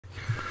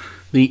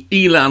The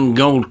Elan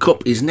Gold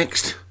Cup is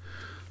next.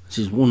 This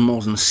is 1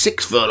 mile and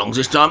 6 furlongs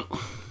this time.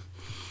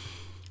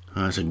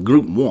 It's a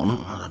Group 1,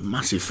 a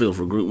massive field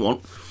for a Group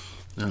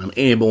 1.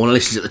 Airborne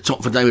list is at the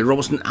top for David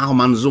Robertson, Al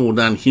Manzour,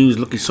 Dan Hughes,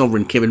 Lucky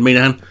Sovereign, Kevin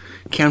Minahan,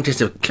 Countess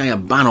of Kaya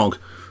Banog,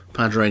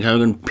 Padraig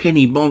Hogan,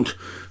 Penny Bont,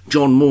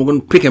 John Morgan,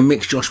 Pick and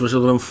Mix, Joshua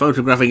Sutherland,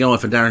 Photographic Eye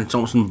for Darren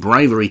Thompson,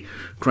 Bravery,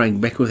 Craig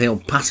Beckwith, El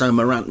Paso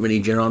Morant, Vinnie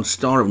Gerard,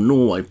 Star of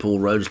Norway, Paul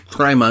Rhodes,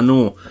 Kramer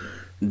Nor,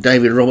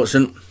 David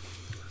Robertson,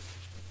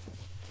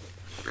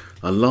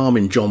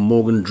 Alarming, John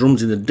Morgan,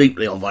 Drums in the Deep,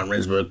 Leon Van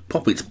Rensburg,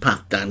 Poppet's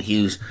Path, Dan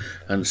Hughes,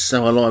 and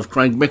So Alive,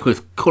 Craig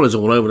Beckwith. Colours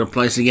all over the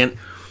place again.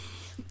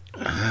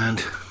 And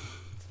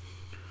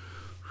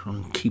try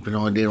and keep an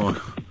idea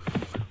on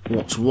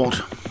what's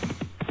what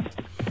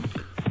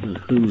and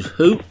who's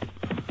who.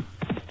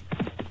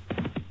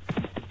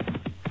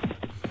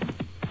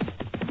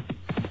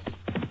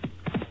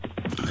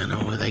 And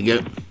away they go.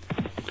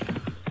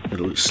 A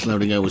little bit slow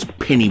to go was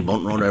Penny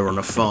Bont right over on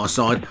the far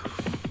side.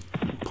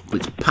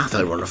 Its path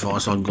over on the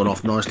far side got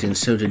off nicely, and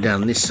so did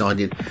down this side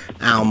did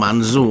Al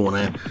Manzour.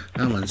 Now,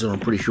 Al Manzour, I'm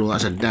pretty sure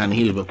that's a Dan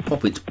Hughes, but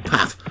Poppet's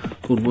path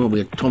could well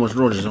be a Thomas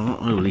Rogers, I'm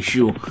not overly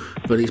sure.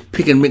 But it's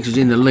Pick and Mix is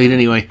in the lead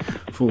anyway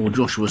for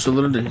Joshua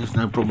Sutherland. There's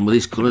no problem with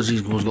his colours,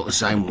 he's always got the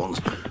same ones.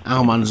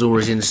 Al Manzour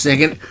is in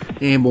second,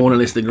 Airborne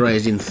Alistair Gray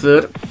is in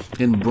third,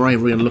 then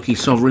Bravery and Lucky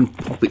Sovereign,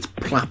 Poppet's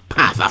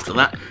path after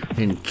that,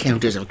 then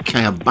Countess of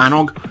Kaya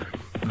Banog,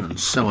 and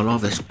So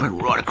Alive. They're spread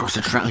right across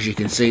the track as you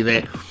can see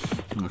there.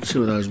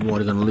 Two of those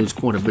wide are going to lose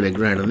quite a bit of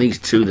ground, and these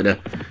two that are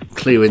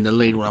clear in the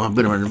lead will have a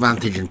bit of an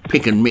advantage, and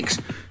Pick and Mix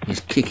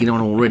is kicking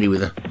on already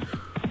with a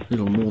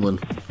little more than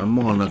a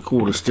mile and a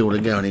quarter still to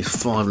go, and he's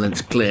 5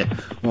 lengths clear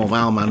of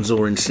Al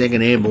Manzour in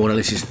second, Airborne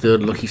Alice is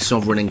third, Lucky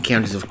Sovereign and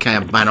Countess of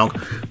Kaya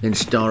Banog, then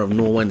Star of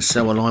Norway and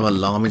So Alive,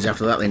 Alarmins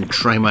after that, then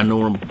Kramer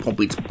Nor and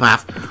Poppet's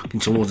Path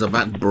looking towards the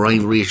back.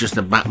 Bravery is just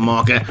a back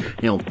marker.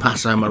 El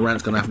Paso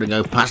Morant's going to have to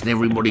go past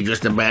everybody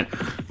just about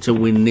to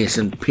win this,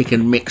 and Pick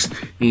and Mix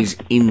is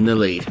in the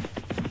lead.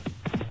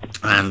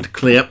 And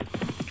clear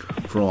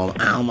from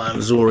Al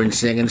Manzour in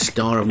second,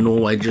 Star of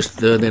Norway just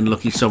third, then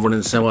Lucky Sovereign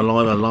and So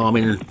Alive,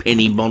 Alarming, and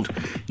Penny Bont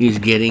is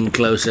getting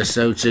closer,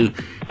 so too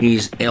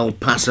is El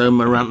Paso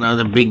Morant. Now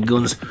the big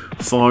guns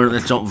fire at the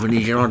top.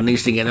 Vinnie Gerard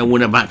needs to get a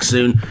winner back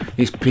soon.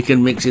 Is Pick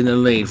and Mix in the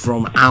lead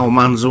from Al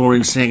Manzour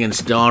in second,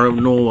 Star of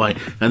Norway,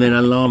 and then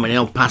Alarming,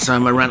 El Paso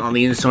Morant on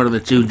the inside of the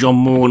two John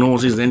Morgan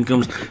horses. Then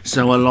comes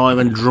So Alive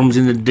and Drums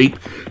in the Deep.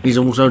 He's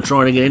also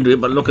trying to get into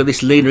it, but look at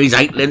this leader, he's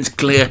 8 lengths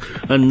clear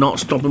and not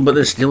stopping, but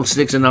there's still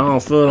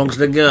 6.5 furlongs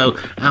to go.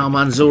 Al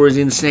Manzour is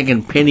in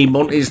second, Penny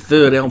Bont is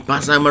third, El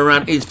Paso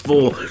Morant is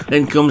 4,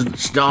 then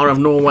comes Star of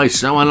Norway.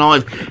 So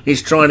Alive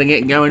is trying to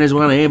get going as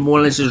well.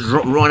 Airborne Alice has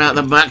dropped right out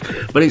the back,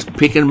 but it's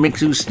Pick and Mix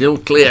who's still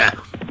clear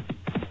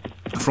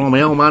from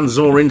Al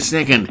Manzour in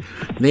second.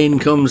 Then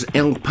comes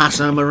El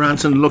Paso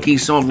Morant and Lucky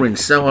Sovereign.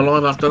 So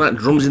Alive after that,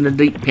 Drums in the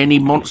Deep, Penny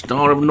Bont,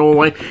 Star of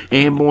Norway,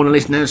 Airborne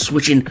Alice now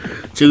switching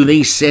to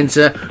the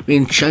centre,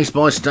 being chased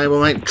by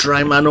stablemate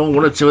Kramer Nor.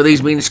 One or two of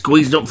these being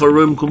squeezed up for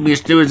room, could be a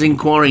steward's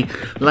inquiry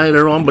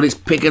later on, but it's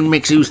Pick and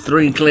Mix who's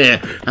 3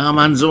 clear. Al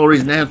Manzour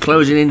is now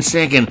closing in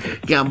second.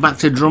 Get back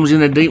to Drums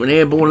in the Deep and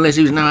Airborne Alice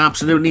who's now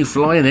absolutely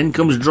flying. Then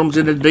comes Drums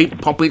in the Deep,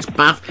 Poppet's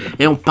Path,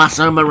 El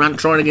Paso Morant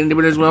trying to get into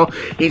it as well.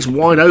 It's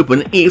wide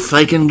open if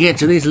they can get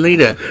to this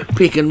leader.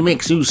 Pick and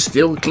Mix who's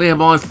still clear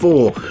by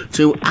 4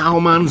 to Al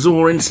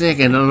Manzour in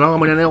second,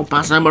 Alarming and El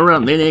Paso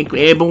Morant, then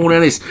Airborne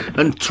Ellis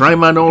and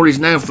Kramer Nor is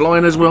now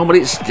flying as well, but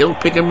it's still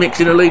Pick and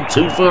Mix in the lead,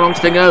 2 furlongs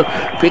to go.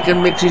 Pick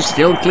and Mix is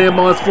still clear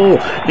by 4.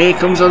 Here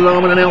comes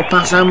Alarming and El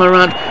Paso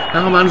Morant.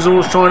 Al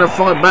Manzour's trying to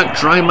fight back.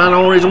 Kramer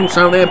Nor is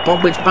also there,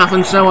 Poppet's Path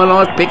and So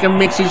Alive. Pick and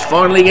Mix is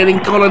finally getting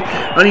collared,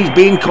 and he's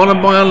being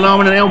collared by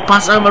Alarming and El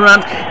Paso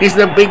Morant. It's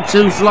the big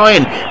 2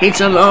 flying.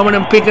 It's Alarming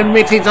and Pick and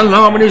Mix. It's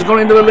Alarming who's gone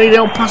into the lead.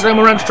 El Paso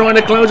Morant's trying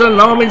to close.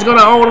 Alarming's got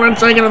a hold on and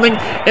taken, I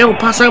think. El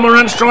Paso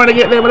Morant's trying to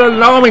get there, but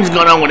Alarming's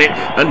got on with it,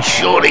 and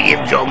surely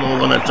give John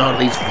Morgan a title.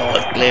 He's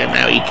 5 clear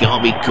now, he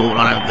can't be caught,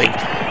 I don't think.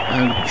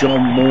 And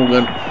John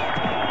Morgan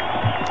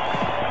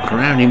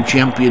crown him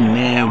champion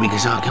now,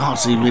 because I can't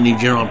see Vinnie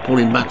Gerard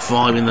pulling back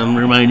 5 in the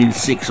remaining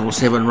 6 or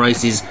 7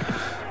 races.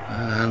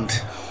 And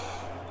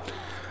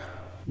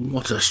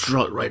what a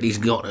strike rate he's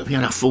got. If he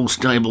had a full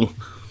stable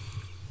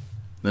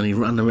and he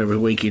ran them every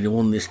week, he'd have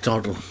won this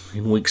title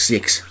in week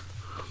 6.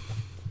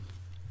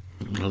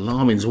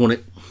 Alarming's won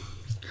it.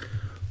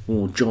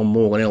 Oh, John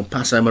Morgan, El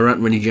Paso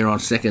Morant, Vinnie Gerard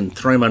second,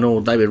 Kramer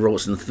Nor, David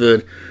Robertson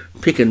third,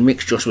 Pick and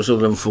Mix, Joshua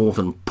Sutherland fourth,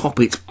 and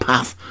Poppet's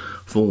Path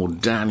for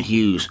Dan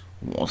Hughes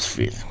was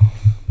 5th.